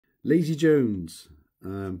Lazy Jones,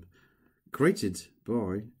 created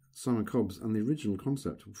by Simon Cobbs, and the original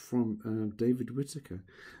concept from David Whittaker.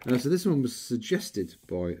 So this one was suggested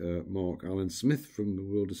by Mark Allen Smith from the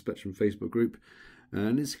World of Spectrum Facebook group,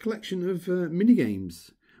 and it's a collection of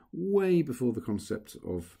minigames way before the concept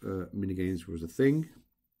of minigames was a thing.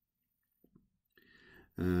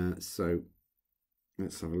 So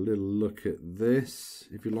let's have a little look at this.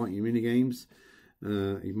 If you like your minigames,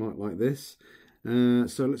 you might like this.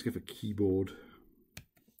 So let's go for keyboard.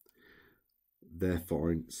 They're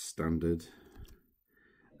fine, standard.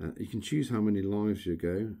 You can choose how many lives you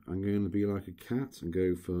go. I'm going to be like a cat and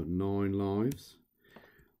go for 9 lives.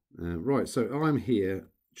 Right, so I'm here,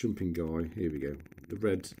 jumping guy. Here we go, the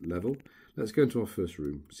red level. Let's go into our first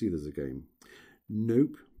room. See, there's a game.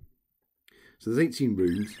 Nope. So there's 18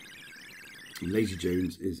 rooms. Lazy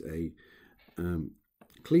Jones is a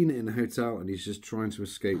cleaner in a hotel, and he's just trying to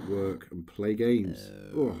escape work and play games.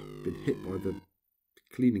 Oh, been hit by the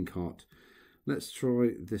cleaning cart. Let's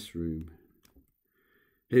try this room.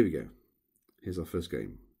 Here we go. Here's our first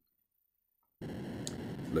game.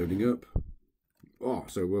 Loading up. Oh,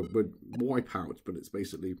 so we're wipe out, but it's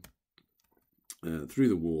basically through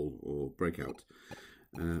the wall or breakout.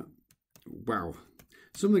 Wow.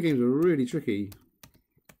 Some of the games are really tricky,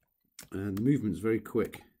 and the movement's very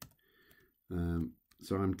quick.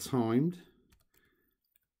 So I'm timed.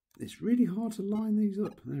 It's really hard to line these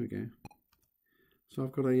up. There we go. So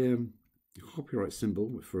I've got a copyright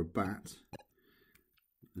symbol for a bat,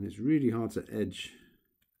 and it's really hard to edge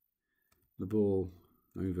the ball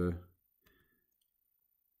over.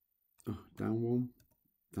 Oh, down one,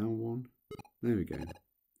 down one. There we go.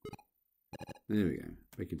 There we go.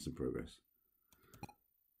 Making some progress.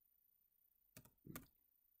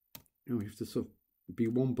 Oh, you have to sort of be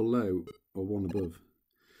one below or one above.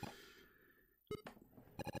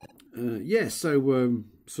 Yeah, so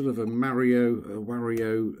sort of a Wario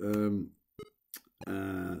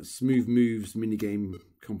Smooth Moves minigame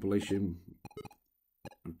compilation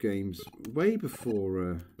of games way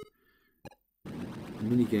before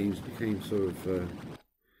minigames became sort of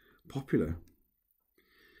popular.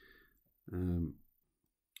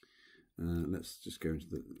 Let's just go into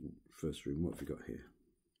the first room. What have we got here?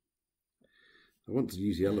 I want to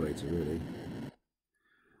use the elevator, really.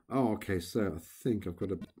 Oh, okay, so I think I've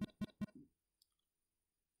got a...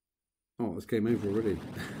 Oh, this game over already.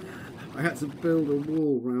 I had to build a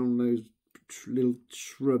wall around those little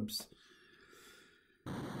shrubs.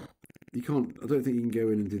 You can't... I don't think you can go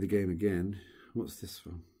in and do the game again. What's this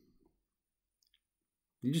for?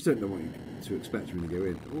 You just don't know what to expect when you go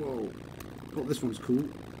in. Whoa! Oh, this one's cool.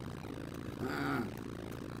 Ah!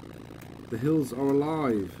 The hills are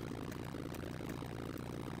alive.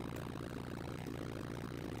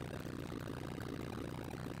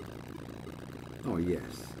 Oh, yes.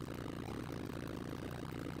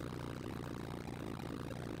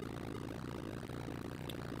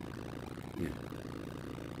 Yeah.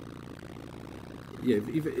 Yeah,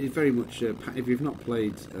 if very much, if you've not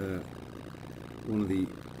played one of the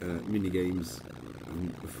mini games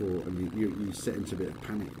before, and you set into a bit of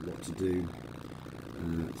panic what to do,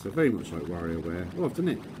 so very much like WarioWare. Oh, I've done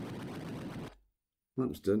it. That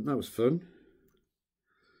was done. That was fun.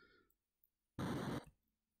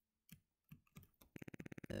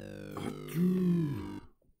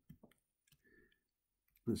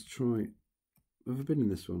 Let's try. Have I been in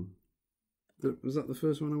this one? Was that the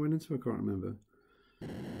first one I went into? I can't remember.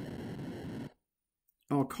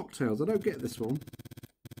 Oh, cocktails. I don't get this one.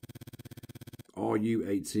 Are you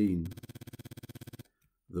 18?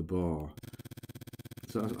 The bar.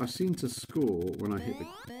 So I seem to score when I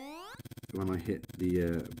hit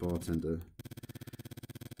the bartender.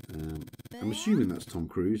 I'm assuming that's Tom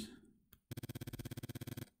Cruise.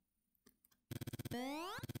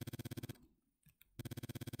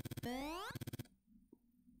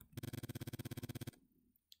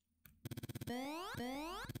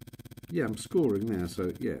 Yeah, I'm scoring now,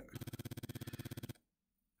 so yeah.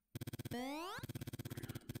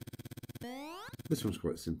 This one's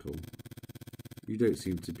quite simple. You don't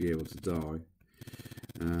seem to be able to die.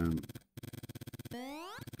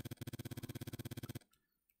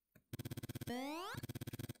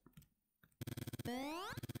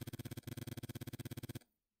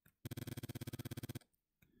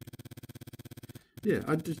 Yeah,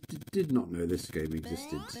 I just did not know this game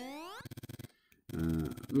existed.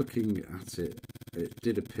 Looking at it, it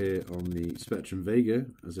did appear on the Spectrum Vega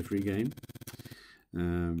as a free game.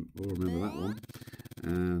 We'll remember that one.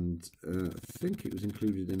 And I think it was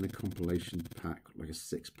included in a compilation pack, like a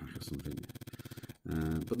 6-pack or something.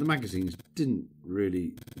 But the magazines didn't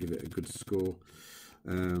really give it a good score.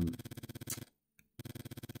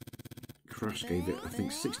 Crash gave it, I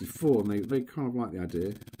think, 64, and they kind of like the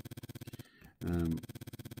idea.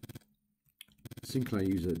 Sinclair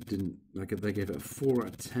user didn't like it. They gave it a 4 out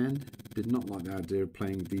of 10. Did not like the idea of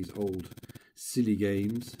playing these old silly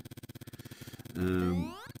games.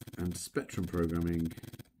 And Spectrum Programming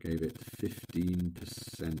gave it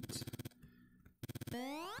 15%.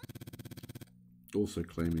 Also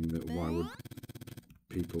claiming that why would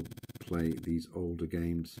people play these older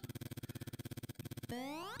games?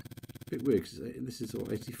 Bit weird, because this is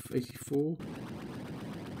what, 84?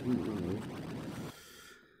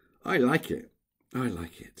 I like it. I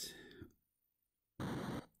like it.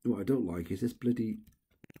 What I don't like is this bloody...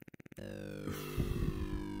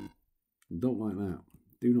 Don't like that.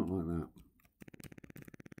 Do not like that.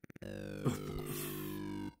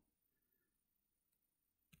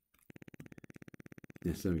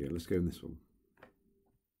 Yes, there we go. Let's go in this one.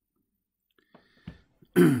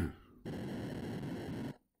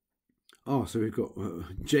 Oh, so we've got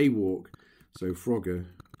Jaywalk. So Frogger.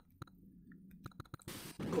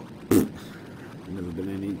 Oh. Never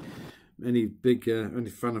been any big any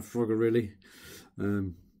fan of Frogger really.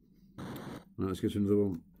 Right, let's go to another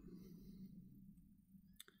one.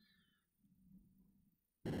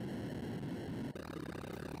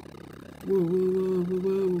 Whoa, whoa, whoa,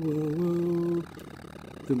 whoa, whoa, whoa.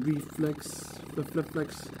 The reflex, the flex.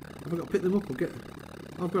 Have I got to pick them up or get?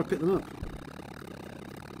 I've got to pick them up.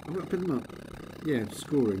 I've got to pick them up. Yeah,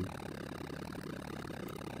 scoring.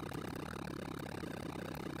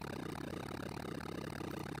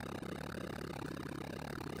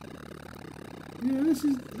 Yeah, this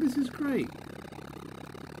is great.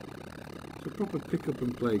 It's a proper pick up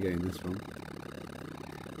and play game, this one.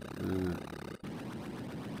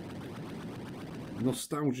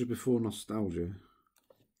 Nostalgia before nostalgia.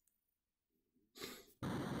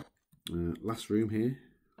 Last room here.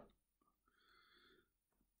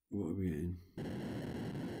 What are we getting?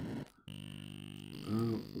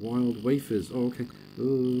 Wild wafers. Oh, okay.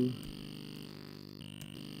 Oh.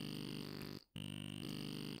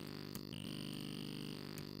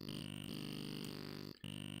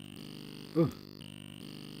 Oh.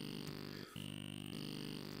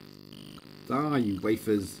 Ah, you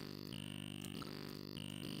wafers.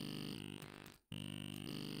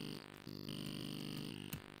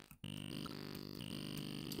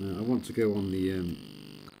 I want to go on the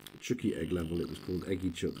Chucky egg level. It was called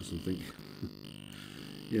Eggy Chuck or something.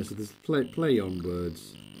 Yeah, so there's play on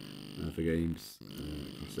words for games,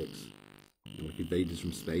 classics, like Invaders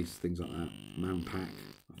from Space, things like that. Manpack,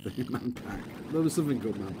 I think Manpack. There was something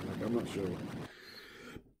called Manpack. I'm not sure.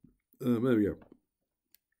 There we go.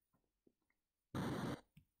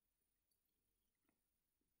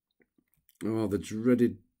 Oh, the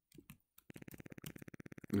dreaded.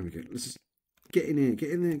 There we go. Let's just get in here.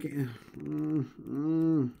 Get in there. Get in.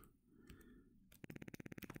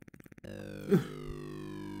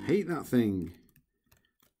 Hate that thing.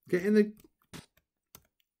 Get in the.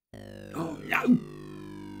 Oh no!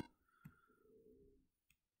 I'm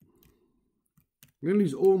gonna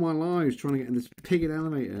lose all my lives trying to get in this pigging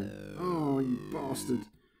elevator. Oh, you bastard!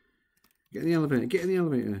 Get in the elevator. Get in the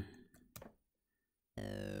elevator.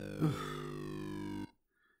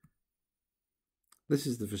 This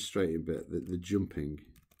is the frustrating bit, the jumping.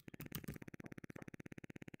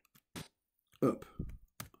 Up.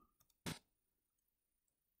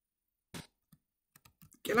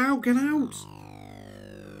 Get out, get out!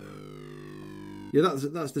 Yeah,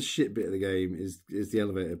 that's the shit bit of the game, is the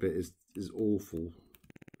elevator bit is awful.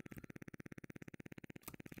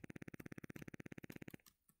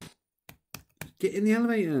 Get in the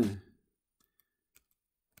elevator.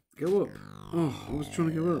 Go up. Oh, I was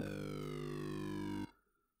trying to go up.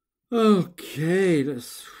 Okay,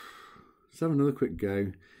 let's have another quick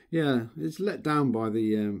go. Yeah, it's let down by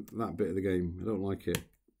the that bit of the game. I don't like it.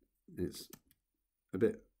 It's a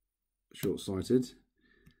bit short-sighted.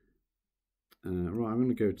 Right, I'm going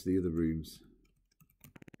to go to the other rooms.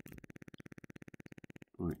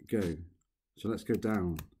 Right, go. So let's go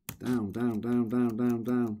down. Down, down, down, down, down,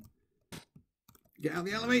 down. Get out of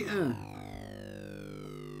the elevator!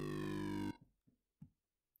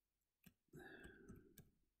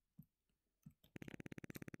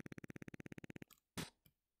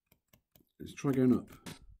 Let's try going up.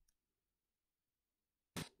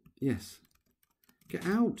 Yes. Get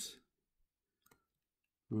out!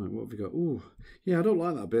 Right, what have we got? Oh, yeah, I don't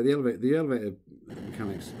like that bit. The elevator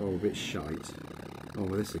mechanics are a bit shite. Oh,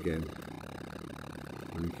 well, this again.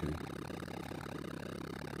 Okay.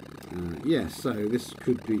 Yeah, so this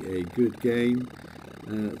could be a good game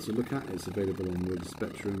to look at. It's available on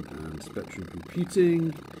Spectrum and Spectrum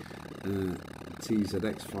Computing.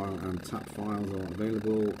 Tez-X file and tap files are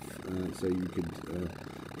available, so you could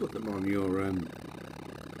put them on your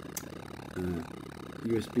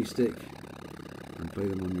USB stick and play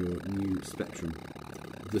them on your new Spectrum.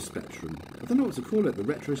 The Spectrum. I don't know what to call it, the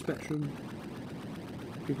Retro Spectrum.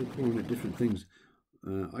 People calling it different things.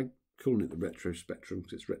 I calling it the Retro Spectrum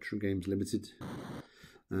because it's Retro Games Limited.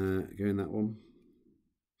 Going that one.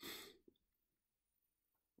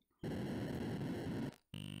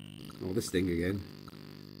 Oh, this thing again.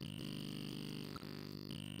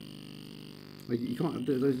 You can't.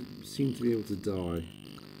 They seem to be able to die.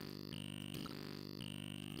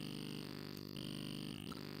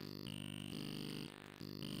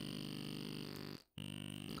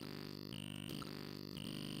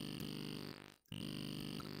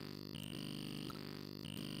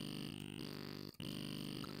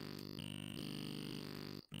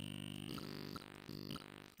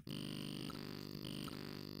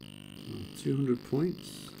 Oh, 200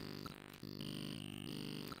 points.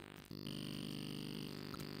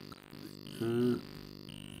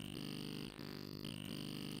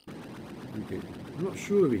 Okay, I'm not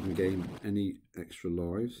sure if we can gain any extra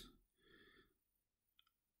lives.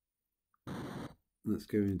 Let's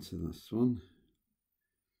go into this one.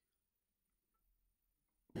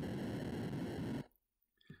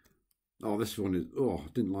 Oh, this one is... Oh, I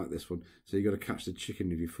didn't like this one. So you got to catch the chicken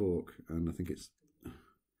with your fork. And I think it's...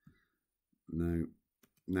 No.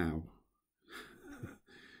 Now.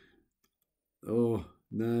 Oh,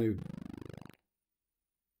 no.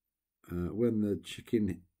 When the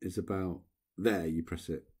chicken is about there, you press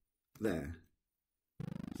it. There.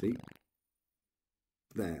 See?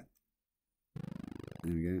 There.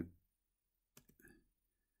 There we go.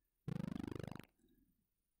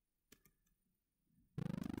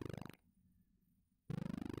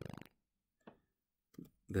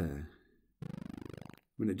 There.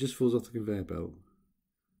 When it just falls off the conveyor belt.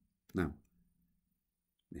 Now.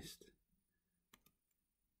 Missed.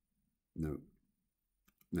 No.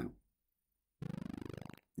 Now.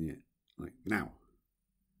 Yeah. Like now.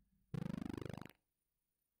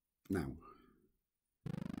 Now.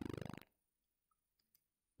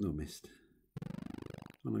 No, missed.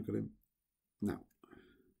 And I got him. Now.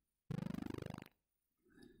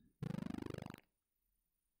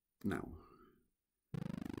 Now.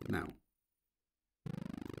 Now.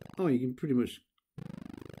 Oh, you can pretty much...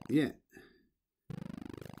 Yeah.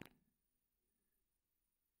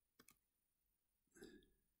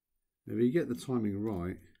 If you get the timing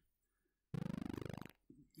right,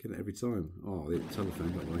 get it every time. Oh, the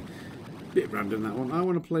telephone got away. Bit random, that one. I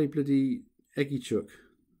want to play bloody Eggy Chuck.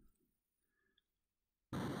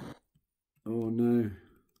 Oh, no.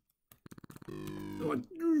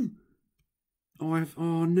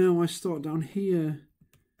 Oh no, I start down here.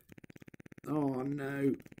 Oh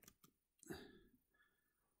no.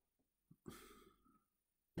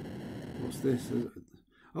 What's this?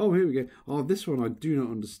 Oh, here we go. Oh, this one I do not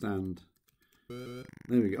understand. There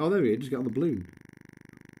we go. Oh, there we go. Just get on the balloon.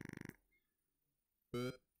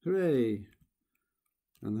 Hooray.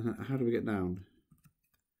 And then how do we get down?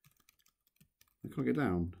 I can't get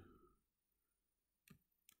down.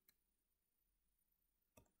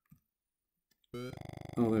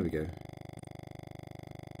 Oh, there we go.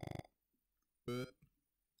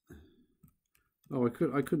 Oh,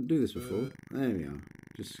 I couldn't do this before. There we are.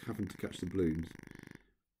 Just having to catch the balloons.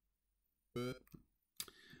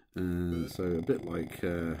 So a bit like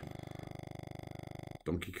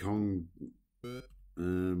Donkey Kong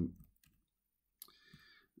and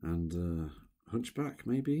Hunchback,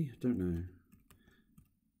 maybe? I don't know.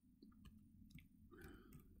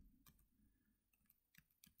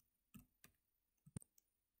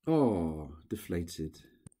 Oh, deflated.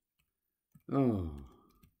 Oh.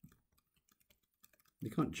 You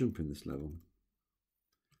can't jump in this level.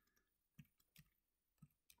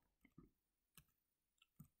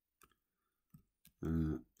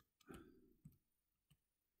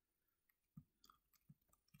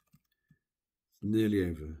 It's nearly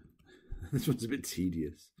over. This one's a bit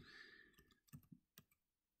tedious.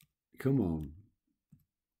 Come on.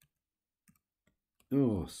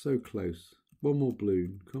 Oh, so close. One more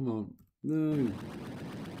balloon. Come on. No.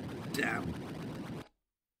 Damn.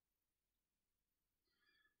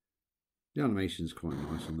 The animation's quite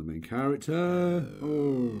nice on the main character.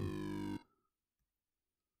 Oh.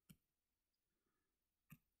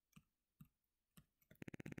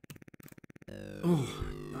 Oh,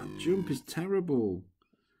 that jump is terrible.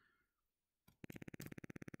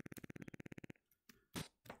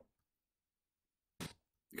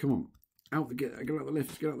 Come on. Get out the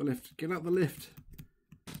lift, get out the lift, get out the lift.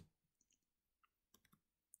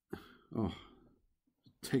 Oh,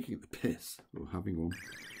 taking the piss or having one.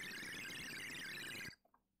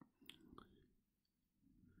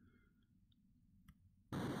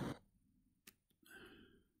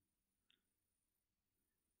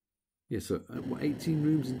 Yeah, so what, 18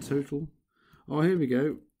 rooms in total? Oh, here we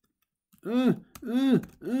go.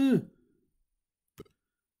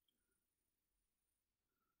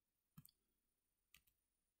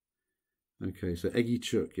 Okay, so Eggy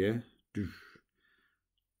Chuck, yeah? I've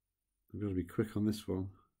got to be quick on this one.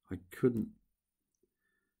 I couldn't.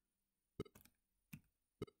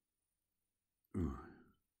 Oh.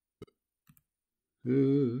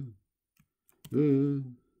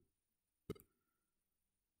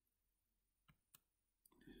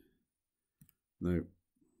 No.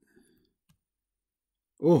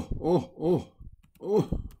 Oh.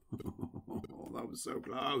 That was so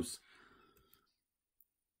close.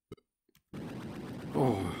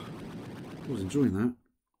 Oh, I was enjoying that.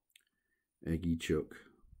 Eggy Chuck.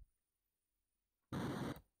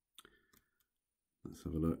 Let's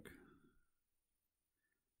have a look.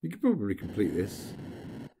 You could probably complete this.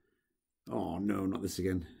 Oh no, not this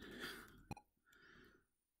again.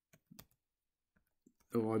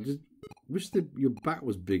 Oh, I just wish that your back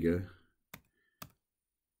was bigger.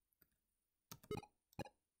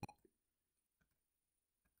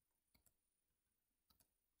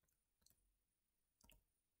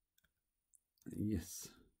 Yes.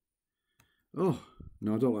 Oh,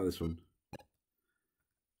 no, I don't like this one.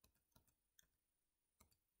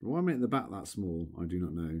 Why make the back that small? I do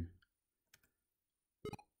not know.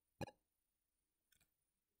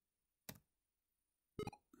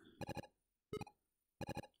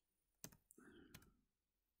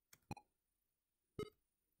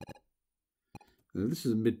 This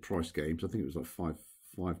is a mid-price game, so I think it was like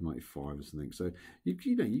 $5.95 or something. So you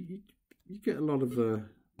get a lot of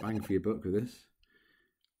bang for your buck with this.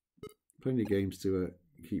 Plenty of games to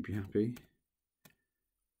keep you happy.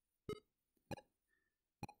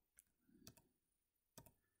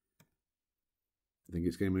 I think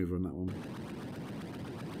it's game over on that one.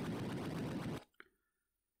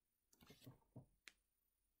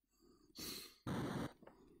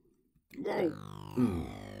 Whoa! Oh.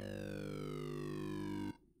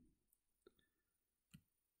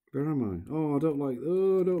 Where am I? Oh, I don't like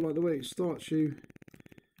the way it starts you.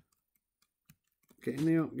 Get in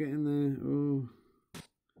there, get in there. Oh.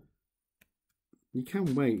 You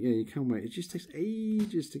can wait, yeah, you can wait. It just takes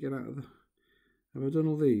ages to get out of the... Have I done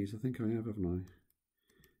all these? I think I have, haven't I?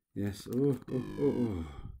 Yes. Oh. Oh.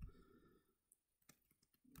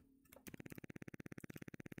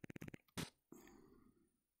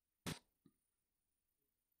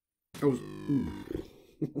 Oh.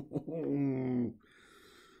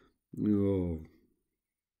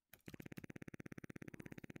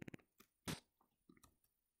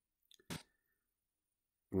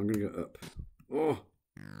 I'm going to go up. Oh.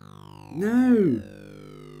 No.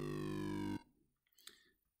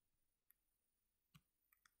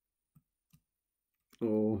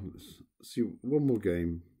 Oh, let's see, one more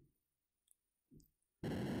game.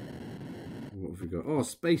 What have we got? Oh,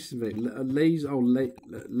 Space Invader, Laser. Oh,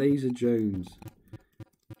 Laser Jones.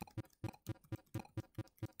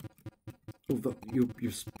 Oh, that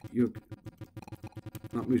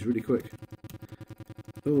that moves really quick.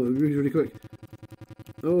 Oh, it moves really quick.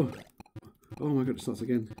 Oh my God! It starts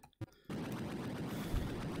again.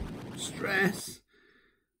 Stress.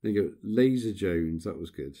 There you go, Laser Jones. That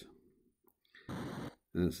was good.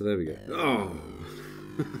 So there we go. Oh,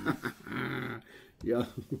 yeah.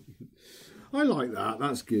 I like that.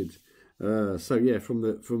 That's good. So yeah, from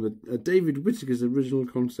the David Whittaker's original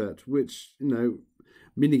concept, which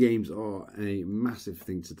mini games are a massive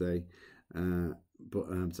thing today,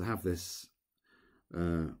 but to have this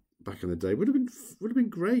back in the day would have been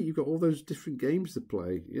great. You've got all those different games to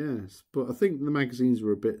play. Yes, but I think the magazines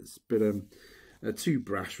were a bit too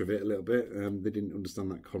brash with it a little bit. They didn't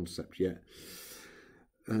understand that concept yet.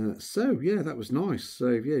 So yeah, that was nice. So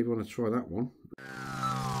yeah, if you want to try that one.